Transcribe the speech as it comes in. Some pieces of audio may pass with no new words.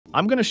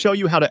I'm going to show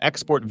you how to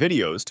export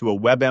videos to a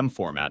WebM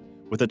format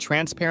with a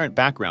transparent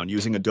background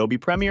using Adobe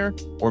Premiere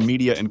or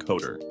Media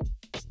Encoder.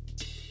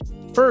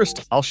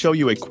 First, I'll show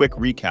you a quick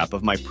recap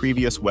of my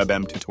previous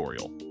WebM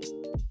tutorial.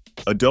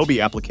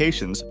 Adobe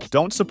applications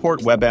don't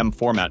support WebM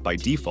format by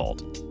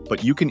default,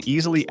 but you can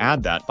easily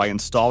add that by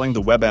installing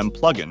the WebM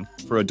plugin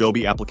for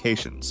Adobe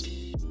applications.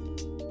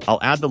 I'll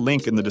add the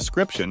link in the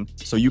description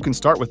so you can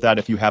start with that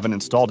if you haven't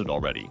installed it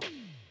already.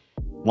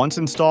 Once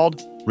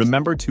installed,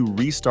 remember to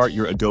restart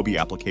your Adobe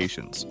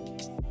applications.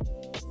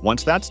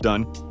 Once that's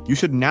done, you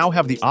should now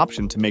have the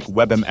option to make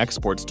WebM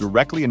exports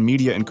directly in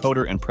Media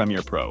Encoder and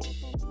Premiere Pro.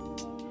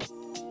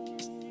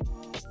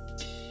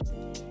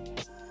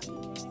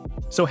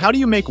 So how do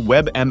you make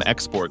WebM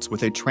exports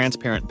with a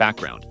transparent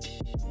background?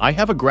 I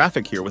have a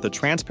graphic here with a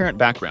transparent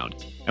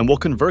background, and we'll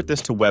convert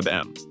this to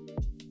WebM.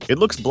 It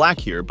looks black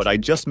here, but I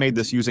just made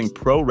this using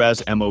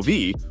ProRes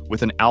MOV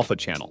with an alpha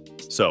channel,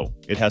 so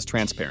it has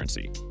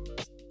transparency.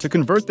 To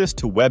convert this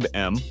to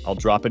WebM, I'll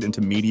drop it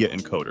into Media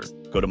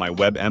Encoder, go to my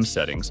WebM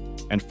settings,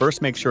 and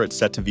first make sure it's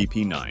set to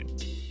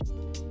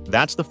VP9.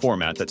 That's the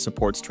format that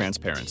supports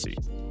transparency.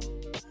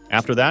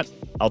 After that,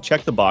 I'll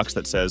check the box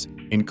that says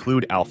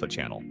Include Alpha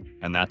Channel,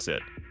 and that's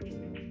it.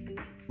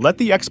 Let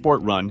the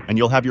export run, and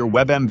you'll have your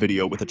WebM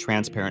video with a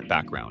transparent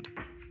background.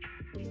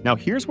 Now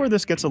here's where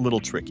this gets a little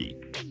tricky.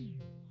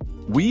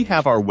 We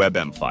have our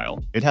WebM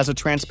file. It has a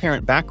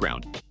transparent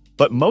background,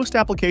 but most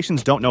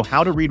applications don't know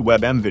how to read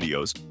WebM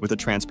videos with a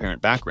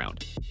transparent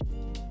background.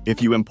 If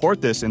you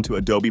import this into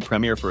Adobe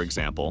Premiere, for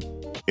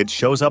example, it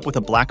shows up with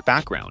a black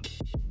background.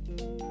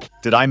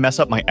 Did I mess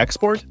up my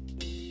export?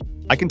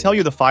 I can tell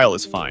you the file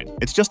is fine.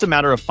 It's just a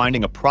matter of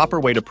finding a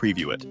proper way to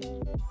preview it.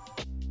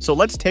 So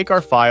let's take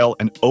our file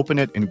and open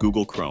it in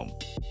Google Chrome.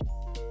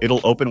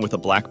 It'll open with a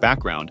black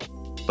background,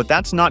 but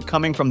that's not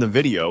coming from the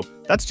video,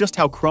 that's just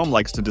how Chrome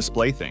likes to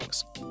display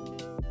things.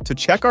 To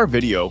check our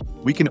video,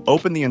 we can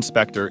open the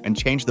inspector and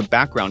change the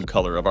background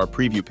color of our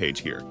preview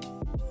page here.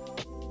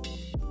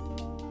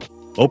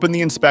 Open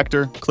the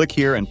inspector, click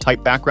here and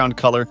type background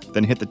color,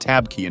 then hit the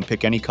tab key and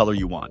pick any color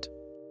you want.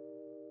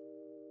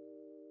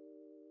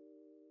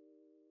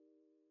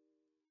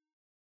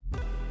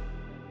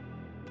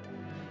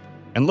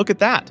 And look at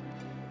that!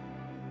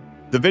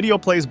 The video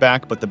plays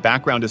back, but the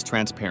background is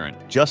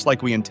transparent, just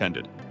like we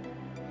intended.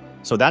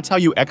 So that's how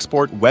you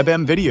export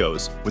WebM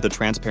videos with a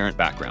transparent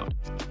background.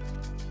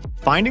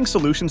 Finding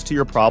solutions to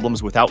your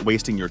problems without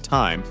wasting your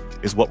time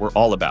is what we're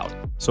all about,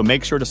 so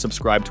make sure to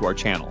subscribe to our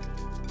channel.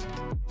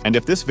 And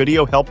if this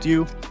video helped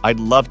you, I'd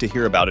love to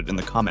hear about it in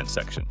the comments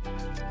section.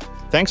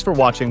 Thanks for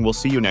watching, we'll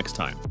see you next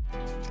time.